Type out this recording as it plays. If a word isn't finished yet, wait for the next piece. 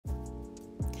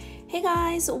Hey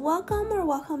guys,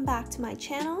 welcome back to my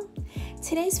channel.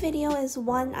 Today's video is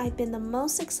one I've been the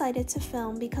most excited to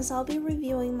film because I'll be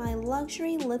reviewing my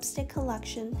luxury lipstick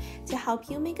collection to help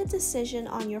you make a decision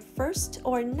on your first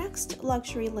or next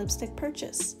luxury lipstick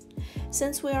purchase.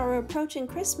 Since we are approaching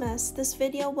Christmas, this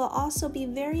video will also be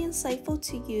very insightful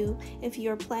to you if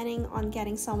you're planning on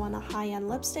getting someone a high-end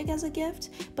lipstick as a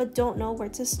gift but don't know where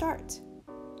to start.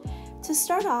 To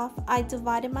start off, I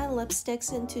divided my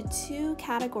lipsticks into two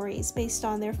categories based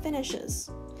on their finishes,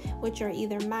 which are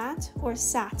either matte or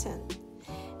satin.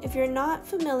 If you're not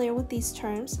familiar with these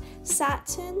terms,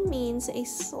 satin means a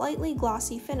slightly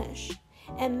glossy finish,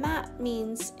 and matte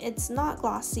means it's not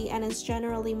glossy and is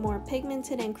generally more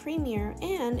pigmented and creamier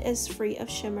and is free of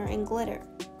shimmer and glitter.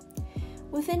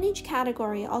 Within each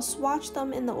category, I'll swatch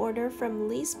them in the order from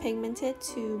least pigmented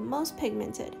to most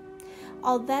pigmented.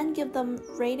 I'll then give them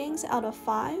ratings out of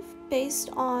 5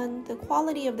 based on the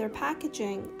quality of their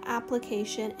packaging,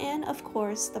 application, and of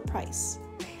course the price.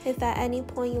 If at any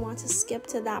point you want to skip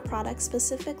to that product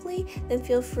specifically, then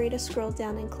feel free to scroll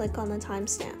down and click on the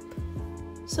timestamp.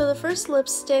 So the first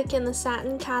lipstick in the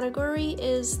satin category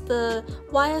is the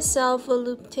YSL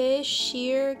Volupte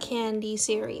Sheer Candy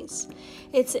series.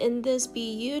 It's in this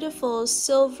beautiful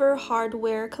silver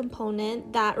hardware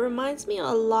component that reminds me a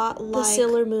lot like the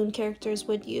Sailor Moon characters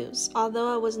would use.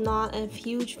 Although I was not a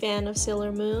huge fan of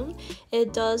Sailor Moon,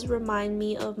 it does remind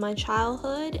me of my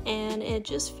childhood and it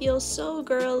just feels so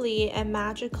girly and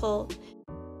magical.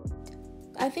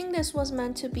 I think this was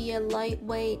meant to be a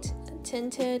lightweight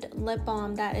tinted lip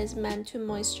balm that is meant to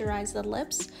moisturize the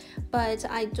lips, but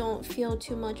I don't feel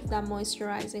too much of that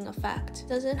moisturizing effect. It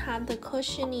doesn't have the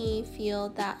cushiony feel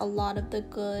that a lot of the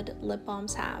good lip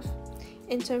balms have.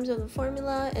 In terms of the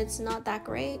formula, it's not that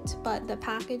great, but the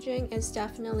packaging is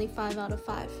definitely 5 out of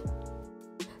 5.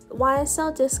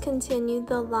 YSL discontinued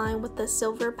the line with the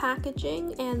silver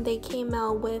packaging and they came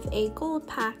out with a gold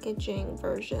packaging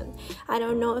version. I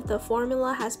don't know if the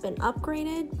formula has been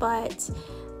upgraded, but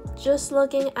just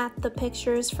looking at the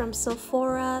pictures from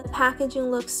Sephora, the packaging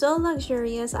looks so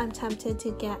luxurious, I'm tempted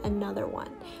to get another one.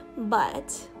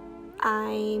 But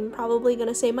I'm probably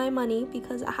gonna save my money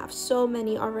because I have so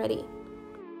many already.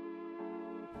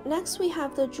 Next, we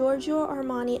have the Giorgio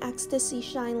Armani Ecstasy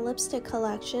Shine Lipstick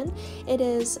Collection. It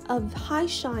is a high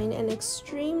shine and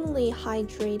extremely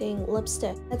hydrating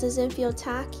lipstick that doesn't feel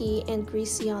tacky and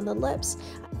greasy on the lips.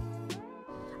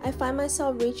 I find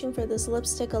myself reaching for this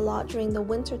lipstick a lot during the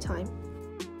winter time.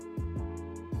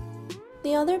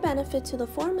 The other benefit to the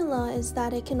formula is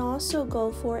that it can also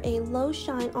go for a low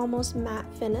shine, almost matte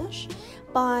finish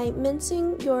by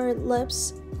mincing your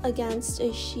lips against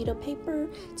a sheet of paper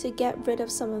to get rid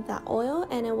of some of that oil,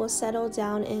 and it will settle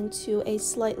down into a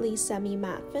slightly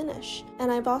semi-matte finish.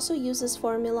 And I've also used this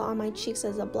formula on my cheeks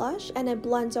as a blush and it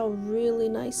blends out really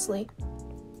nicely.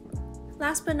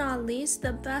 Last but not least,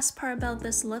 the best part about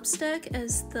this lipstick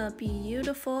is the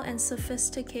beautiful and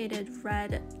sophisticated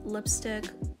red lipstick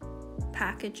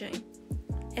packaging.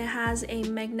 It has a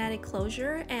magnetic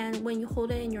closure, and when you hold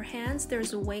it in your hands,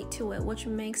 there's a weight to it, which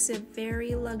makes it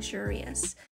very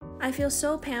luxurious. I feel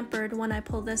so pampered when I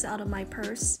pull this out of my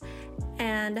purse,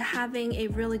 and having a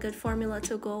really good formula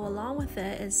to go along with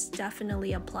it is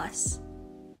definitely a plus.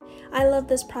 I love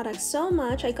this product so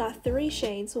much. I got 3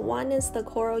 shades. One is the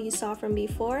coral you saw from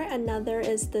before, another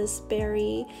is this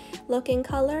berry looking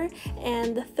color,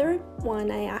 and the third one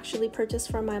I actually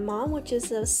purchased for my mom, which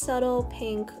is a subtle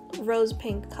pink, rose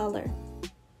pink color.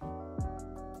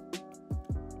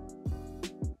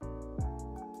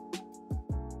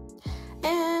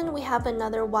 And we have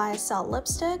another YSL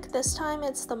lipstick. This time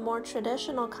it's the more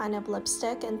traditional kind of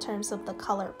lipstick in terms of the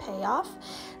color payoff.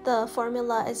 The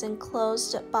formula is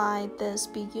enclosed by this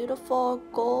beautiful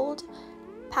gold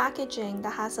packaging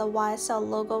that has a YSL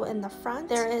logo in the front.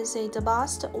 There is a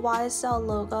embossed YSL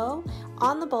logo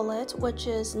on the bullet, which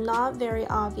is not very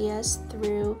obvious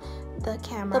through the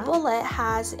camera. The bullet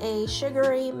has a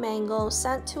sugary mango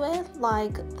scent to it,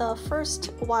 like the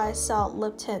first YSL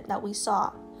lip tint that we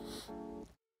saw.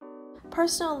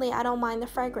 Personally, I don't mind the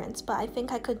fragrance, but I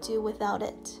think I could do without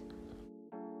it.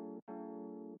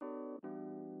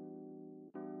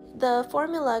 The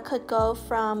formula could go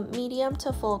from medium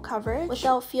to full coverage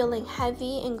without feeling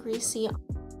heavy and greasy.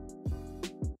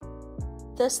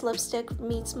 This lipstick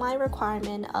meets my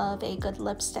requirement of a good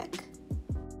lipstick.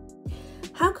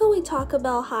 How can we talk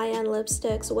about high-end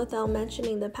lipsticks without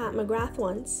mentioning the Pat McGrath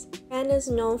ones? The brand is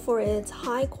known for its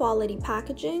high-quality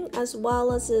packaging as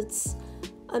well as its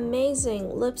amazing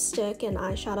lipstick and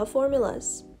eyeshadow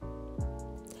formulas.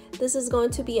 This is going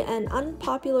to be an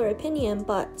unpopular opinion,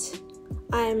 but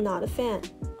I am not a fan.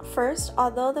 First,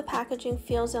 although the packaging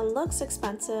feels and looks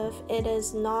expensive, it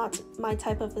is not my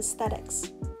type of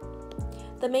aesthetics.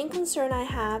 The main concern I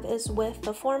have is with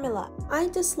the formula. I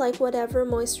dislike whatever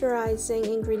moisturizing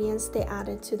ingredients they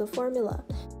added to the formula,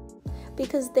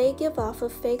 because they give off a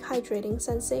fake hydrating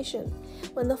sensation.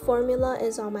 When the formula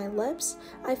is on my lips,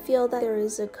 I feel that there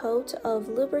is a coat of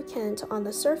lubricant on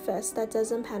the surface that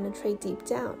doesn't penetrate deep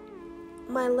down.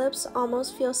 My lips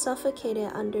almost feel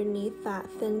suffocated underneath that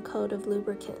thin coat of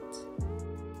lubricant.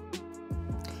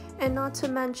 And not to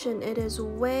mention, it is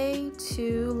way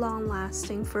too long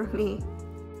lasting for me.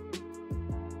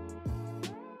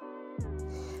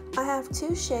 I have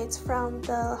two shades from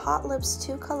the Hot Lips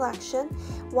 2 collection.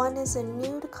 One is a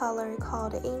nude color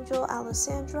called Angel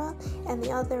Alessandra, and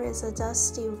the other is a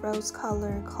dusty rose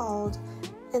color called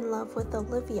In Love with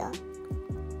Olivia.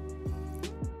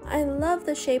 I love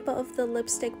the shape of the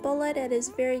lipstick bullet. It is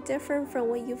very different from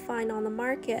what you find on the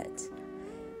market.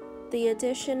 The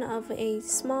addition of a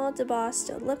small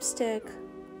debossed lipstick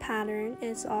pattern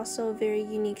is also a very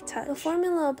unique touch. The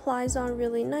formula applies on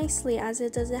really nicely as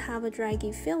it doesn't have a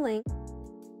draggy feeling.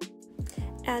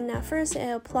 And at first it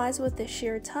applies with a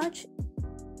sheer touch.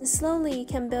 And slowly you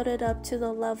can build it up to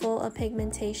the level of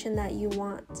pigmentation that you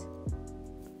want.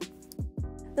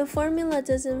 The formula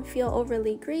doesn't feel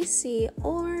overly greasy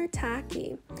or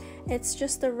tacky. It's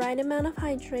just the right amount of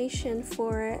hydration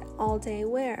for all-day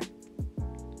wear.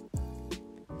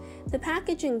 The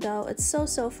packaging though, it's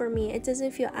so-so for me. It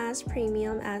doesn't feel as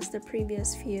premium as the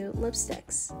previous few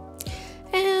lipsticks.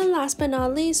 And last but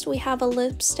not least, we have a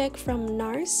lipstick from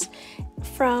Nars.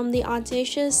 From the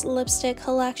Audacious lipstick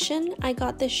collection, I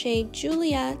got the shade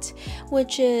Juliet,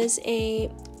 which is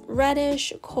a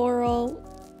reddish coral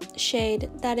shade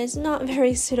that is not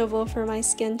very suitable for my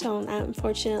skin tone,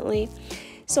 unfortunately.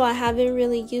 So I haven't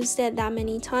really used it that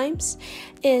many times.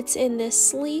 It's in this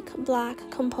sleek black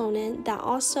component that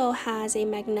also has a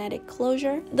magnetic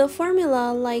closure. The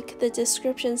formula, like the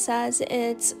description says,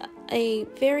 it's a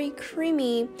very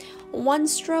creamy,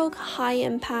 one-stroke,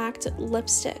 high-impact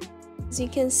lipstick. As you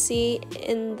can see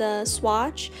in the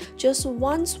swatch, just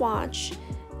one swatch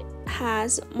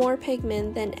has more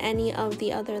pigment than any of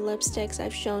the other lipsticks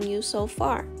I've shown you so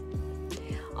far.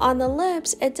 On the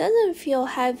lips, it doesn't feel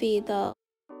heavy though.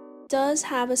 Does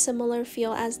have a similar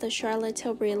feel as the Charlotte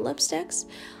Tilbury lipsticks,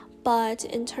 but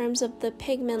in terms of the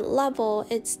pigment level,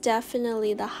 it's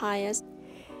definitely the highest.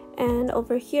 And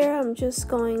over here, I'm just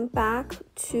going back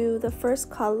to the first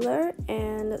color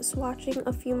and swatching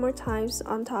a few more times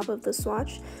on top of the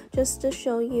swatch, just to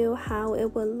show you how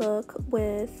it would look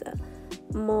with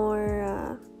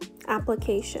more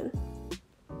application.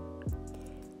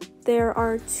 There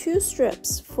are two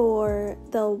strips for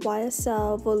the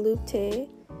YSL Volupte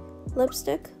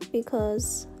lipstick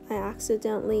because I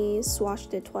accidentally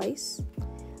swatched it twice,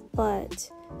 but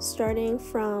starting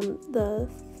from the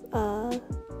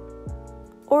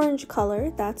orange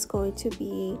color, that's going to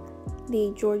be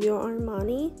the Giorgio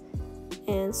Armani,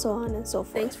 and so on and so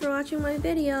forth. Thanks for watching my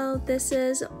video. This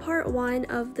is part 1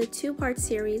 of the 2-part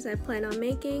series I plan on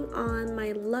making on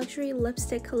my luxury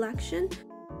lipstick collection.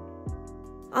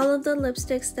 All of the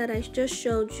lipsticks that I just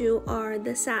showed you are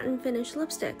the satin finish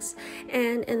lipsticks,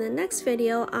 and in the next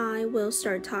video I will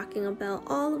start talking about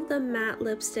all of the matte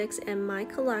lipsticks in my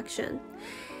collection.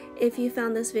 If you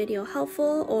found this video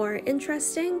helpful or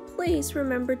interesting, please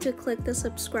remember to click the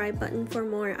subscribe button for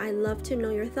more. I love to know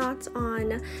your thoughts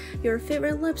on your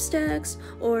favorite lipsticks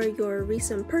or your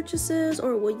recent purchases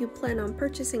or what you plan on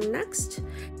purchasing next.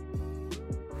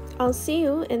 I'll see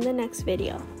you in the next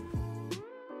video.